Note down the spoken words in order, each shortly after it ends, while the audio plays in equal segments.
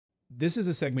This is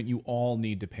a segment you all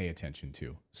need to pay attention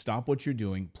to. Stop what you're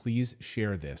doing. Please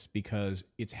share this because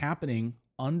it's happening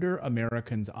under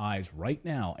Americans' eyes right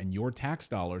now, and your tax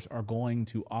dollars are going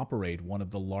to operate one of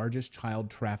the largest child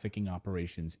trafficking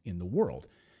operations in the world.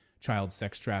 Child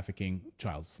sex trafficking,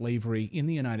 child slavery in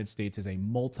the United States is a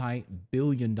multi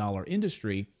billion-dollar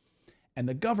industry, and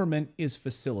the government is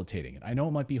facilitating it. I know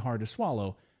it might be hard to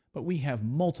swallow, but we have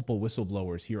multiple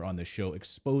whistleblowers here on the show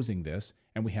exposing this,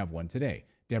 and we have one today.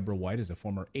 Deborah White is a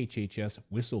former HHS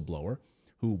whistleblower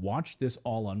who watched this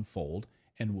all unfold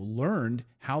and learned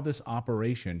how this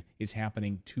operation is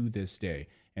happening to this day.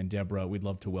 And Deborah, we'd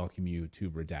love to welcome you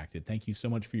to Redacted. Thank you so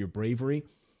much for your bravery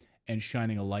and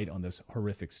shining a light on this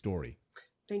horrific story.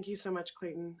 Thank you so much,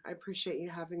 Clayton. I appreciate you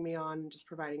having me on and just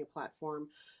providing a platform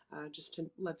just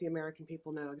to let the American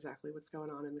people know exactly what's going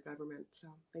on in the government. So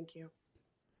thank you.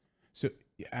 So,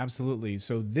 absolutely.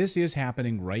 So, this is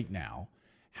happening right now.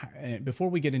 Before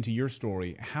we get into your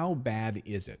story, how bad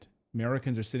is it?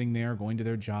 Americans are sitting there, going to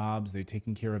their jobs, they're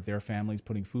taking care of their families,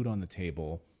 putting food on the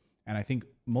table. And I think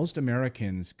most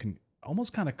Americans can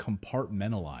almost kind of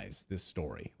compartmentalize this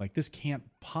story. Like, this can't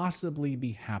possibly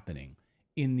be happening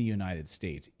in the United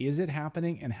States. Is it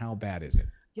happening, and how bad is it?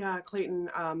 Yeah, Clayton,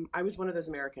 I was one of those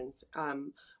Americans.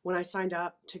 When I signed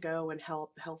up to go and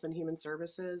help Health and Human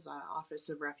Services, Office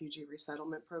of Refugee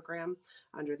Resettlement Program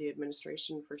under the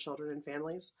Administration for Children and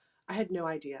Families, I had no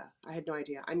idea. I had no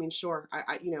idea. I mean, sure,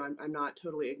 I'm not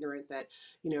totally ignorant that,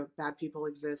 bad people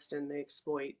exist and they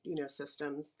exploit,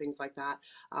 systems, things like that.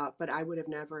 But I would have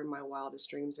never in my wildest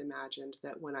dreams imagined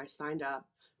that when I signed up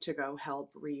to go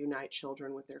help reunite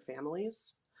children with their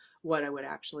families, what I would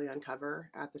actually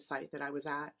uncover at the site that I was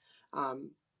at.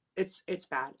 Um, it's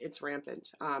bad. It's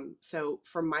rampant. So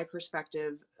from my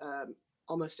perspective,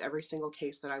 almost every single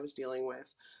case that I was dealing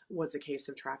with was a case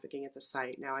of trafficking at the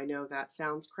site. Now I know that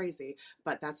sounds crazy,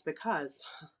 but that's because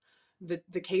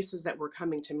the cases that were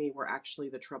coming to me were actually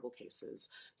the trouble cases.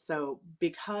 So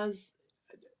because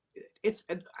it's,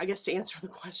 I guess, to answer the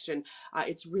question,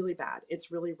 it's really bad.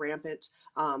 It's really rampant.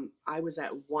 I was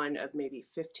at one of maybe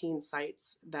 15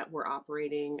 sites that were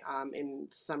operating in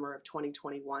the summer of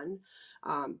 2021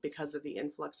 because of the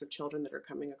influx of children that are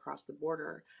coming across the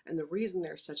border. And the reason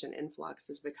there's such an influx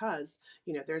is because,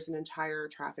 there's an entire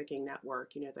trafficking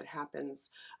network, that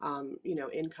happens,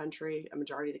 in country. A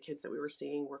majority of the kids that we were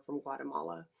seeing were from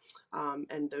Guatemala.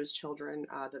 And those children,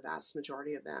 the vast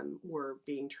majority of them were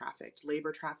being trafficked,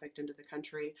 labor trafficked into the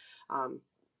country.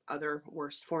 Other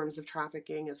worse forms of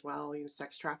trafficking as well,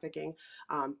 sex trafficking.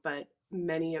 But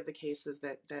many of the cases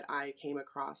that I came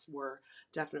across were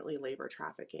definitely labor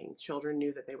trafficking. Children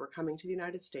knew that they were coming to the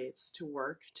United States to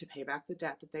work, to pay back the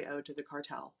debt that they owed to the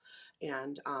cartel,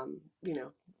 and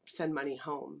send money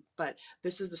home. But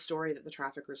this is the story that the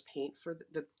traffickers paint for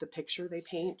the picture they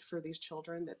paint for these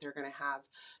children, that they're going to have,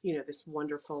 this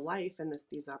wonderful life and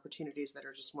these opportunities that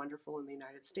are just wonderful in the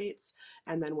United States.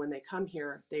 And then when they come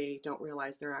here, they don't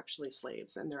realize they're actually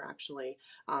slaves, and they're actually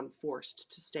forced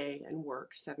to stay and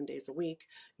work 7 days a week,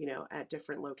 at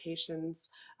different locations.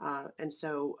 And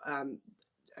so,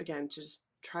 again, to just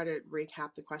try to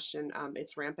recap the question,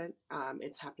 it's rampant.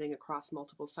 It's happening across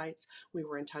multiple sites. We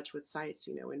were in touch with sites,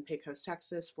 in Pecos,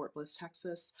 Texas, Fort Bliss,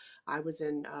 Texas. I was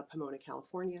in Pomona,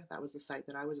 California. That was the site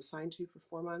that I was assigned to for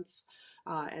 4 months.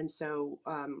 And so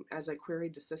as I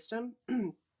queried the system,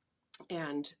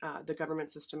 and the government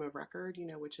system of record,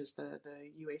 which is the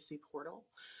UAC portal,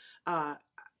 uh,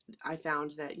 I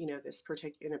found that,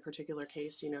 in a particular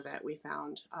case, that we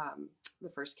found, the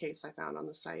first case I found on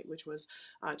the site, which was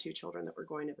two children that were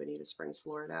going to Bonita Springs,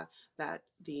 Florida, that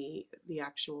the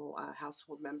actual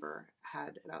household member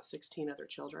had about 16 other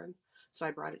children. So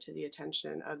I brought it to the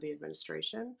attention of the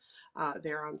administration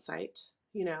there on site,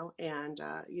 and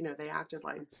they acted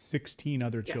like, 16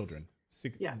 other yes, children.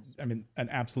 Six, yes. I mean, an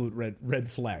absolute red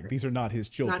flag. These are not his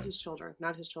Not children. his children,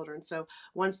 not his children. So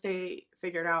once they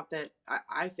figured out that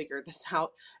I figured this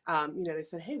out, they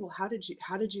said, "Hey, well, how did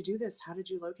you do this? How did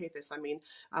you locate this?" I mean,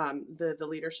 the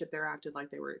leadership there acted like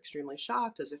they were extremely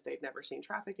shocked, as if they'd never seen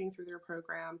trafficking through their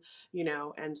program,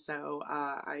 And so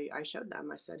I showed them.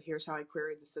 I said, "Here's how I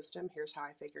queried the system. Here's how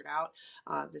I figured out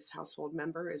this household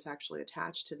member is actually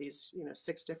attached to these,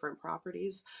 6 different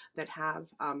properties that have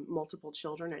multiple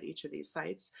children at each of these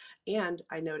sites." And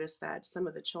I noticed that some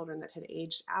of the children that had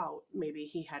aged out, maybe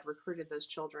he had recruited those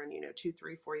children, 2,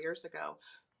 3, 4 years ago,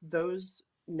 those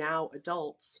now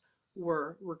adults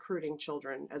were recruiting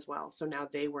children as well. So now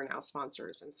they were now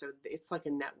sponsors. And so it's like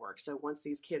a network. So once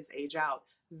these kids age out,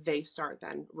 they start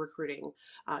then recruiting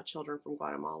children from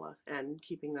Guatemala and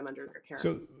keeping them under their care.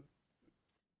 So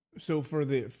So for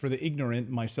the ignorant,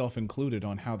 myself included,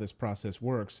 on how this process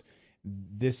works,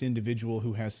 this individual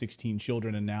who has 16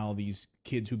 children and now these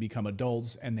kids who become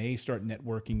adults and they start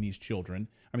networking these children.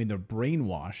 I mean, they're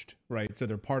brainwashed, right? So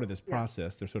they're part of this Yeah.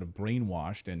 process. They're sort of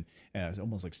brainwashed, and it's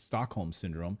almost like Stockholm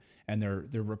syndrome. And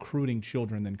they're recruiting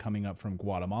children then coming up from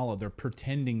Guatemala. They're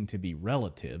pretending to be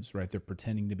relatives, right? They're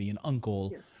pretending to be an uncle,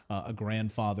 Yes. a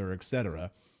grandfather,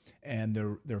 etc. And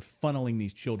they're funneling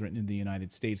these children into the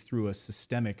United States through a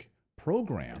systemic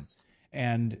program. Yes.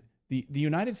 And the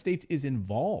United States is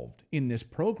involved in this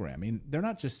program. I mean, they're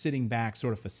not just sitting back,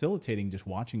 sort of facilitating, just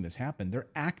watching this happen. They're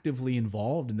actively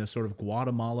involved in this sort of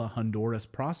Guatemala, Honduras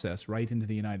process right into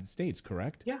the United States,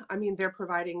 correct? Yeah, I mean they're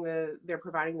providing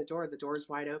the door. The door's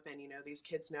wide open. You know, these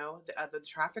kids know, the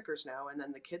traffickers know, and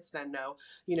then the kids then know.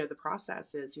 You know, the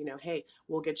process is, you know, hey,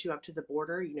 we'll get you up to the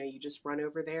border. You know, you just run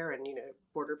over there, and you know,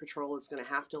 Border Patrol is going to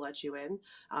have to let you in,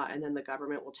 and then the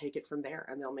government will take it from there,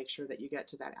 and they'll make sure that you get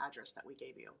to that address that we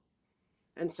gave you.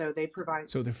 And so they provide.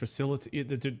 So they're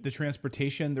facilitating the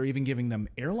transportation. They're even giving them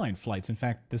airline flights. In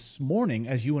fact, this morning,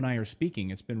 as you and I are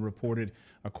speaking, it's been reported,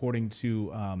 according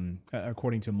to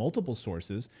multiple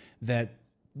sources, that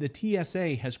the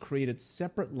TSA has created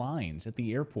separate lines at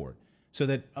the airport so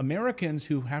that Americans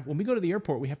who have, when we go to the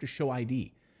airport, we have to show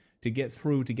ID to get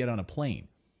through, to get on a plane,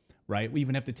 right? We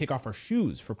even have to take off our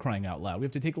shoes, for crying out loud. We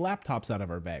have to take laptops out of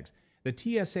our bags. The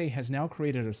TSA has now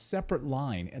created a separate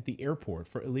line at the airport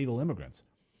for illegal immigrants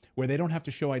where they don't have to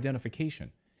show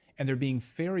identification. And they're being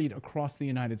ferried across the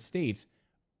United States,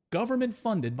 government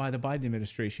funded by the Biden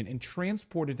administration, and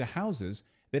transported to houses.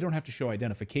 They don't have to show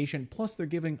identification. Plus, they're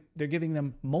giving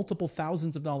them multiple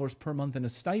thousands of dollars per month in a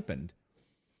stipend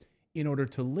in order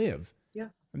to live.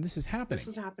 Yes. And this is happening. This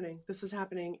is happening. This is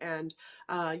happening, and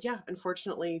yeah,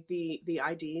 unfortunately, the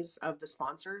IDs of the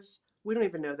sponsors, we don't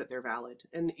even know that they're valid.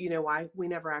 And you know why? We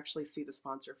never actually see the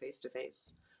sponsor face to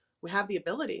face. We have the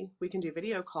ability. We can do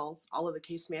video calls. All of the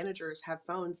case managers have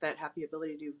phones that have the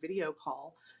ability to do video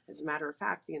call. As a matter of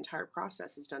fact, the entire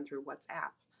process is done through WhatsApp.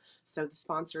 So the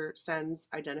sponsor sends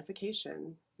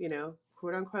identification, you know,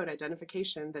 quote unquote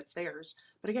identification that's theirs.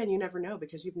 But again, you never know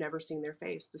because you've never seen their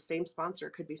face. The same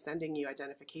sponsor could be sending you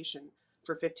identification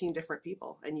for 15 different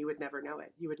people and you would never know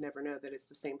it. You would never know that it's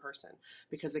the same person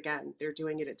because again, they're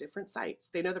doing it at different sites.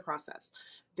 They know the process.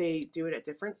 They do it at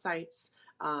different sites,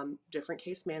 different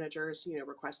case managers, you know,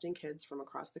 requesting kids from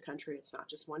across the country. It's not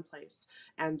just one place.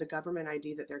 And the government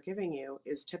ID that they're giving you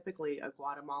is typically a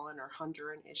Guatemalan or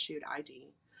Honduran issued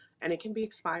ID, and it can be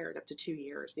expired up to 2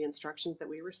 years. The instructions that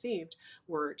we received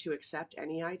were to accept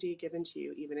any ID given to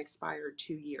you, even expired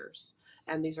 2 years.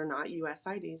 And these are not US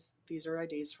IDs. These are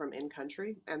IDs from in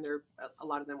country, and they're a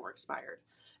lot of them were expired.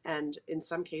 And in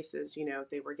some cases, you know,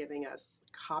 they were giving us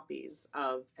copies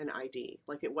of an ID,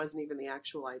 like it wasn't even the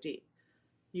actual ID.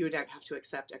 You would have to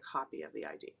accept a copy of the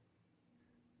ID.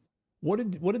 What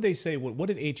did they say? What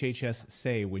did HHS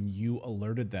say when you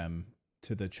alerted them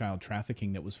to the child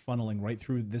trafficking that was funneling right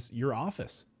through your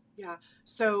office? Yeah.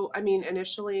 So, I mean,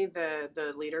 initially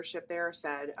the leadership there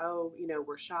said, "Oh, you know,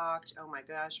 we're shocked. Oh my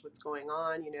gosh, what's going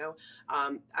on?" You know,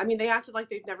 I mean, they acted like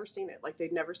they'd never seen it, like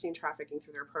they'd never seen trafficking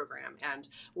through their program. And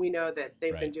we know that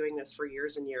they've been Right. doing this for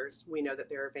years and years. We know that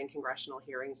there have been congressional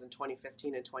hearings in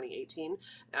 2015 and 2018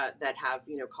 that have,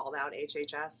 you know, called out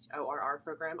HHS or our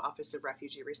program, Office of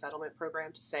Refugee Resettlement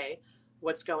Program, to say,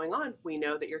 what's going on. We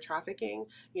know that you're trafficking.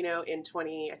 You know, in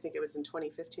 20, I think it was in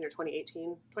 2015 or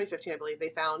 2018, 2015, I believe, they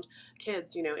found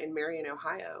kids, you know, in Marion,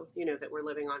 Ohio, you know, that were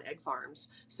living on egg farms.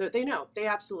 So they know, they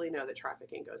absolutely know that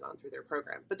trafficking goes on through their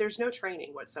program, but there's no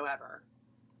training whatsoever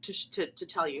to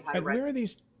tell you how to And where are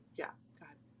these? Yeah, go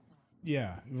ahead.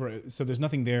 Yeah, right. So there's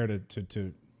nothing there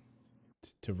to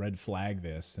red flag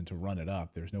this and to run it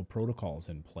up. There's no protocols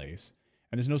in place,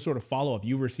 and there's no sort of follow up.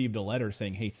 You received a letter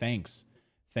saying, "Hey, thanks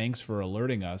for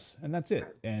alerting us," and that's Right.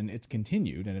 it. And it's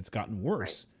continued, and it's gotten Right.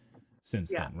 worse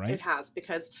since Yeah, then, right? it has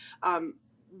because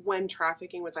when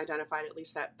trafficking was identified, at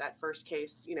least that first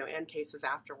case, you know, and cases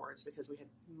afterwards, because we had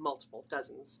multiple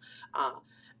dozens. Uh,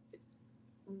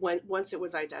 when once it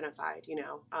was identified, you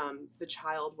know, the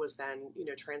child was then, you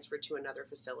know, transferred to another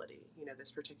facility. You know,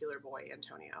 this particular boy,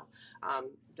 Antonio,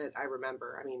 that I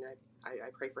remember. I mean, I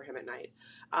pray for him at night.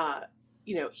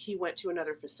 You know, he went to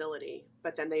another facility,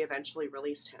 but then they eventually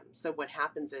released him. So what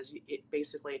happens is it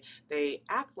basically they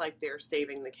act like they're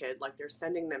saving the kid, like they're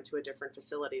sending them to a different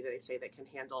facility that they say that can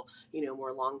handle, you know,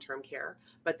 more long-term care.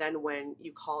 But then when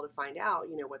you call to find out,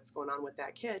 you know, what's going on with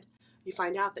that kid, you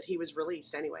find out that he was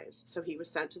released anyways. So he was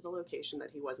sent to the location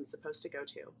that he wasn't supposed to go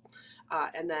to.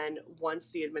 And then once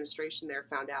the administration there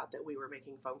found out that we were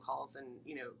making phone calls and,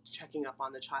 you know, checking up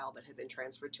on the child that had been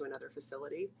transferred to another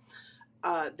facility,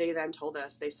 They then told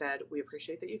us, they said, we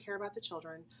appreciate that you care about the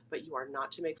children, but you are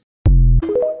not to make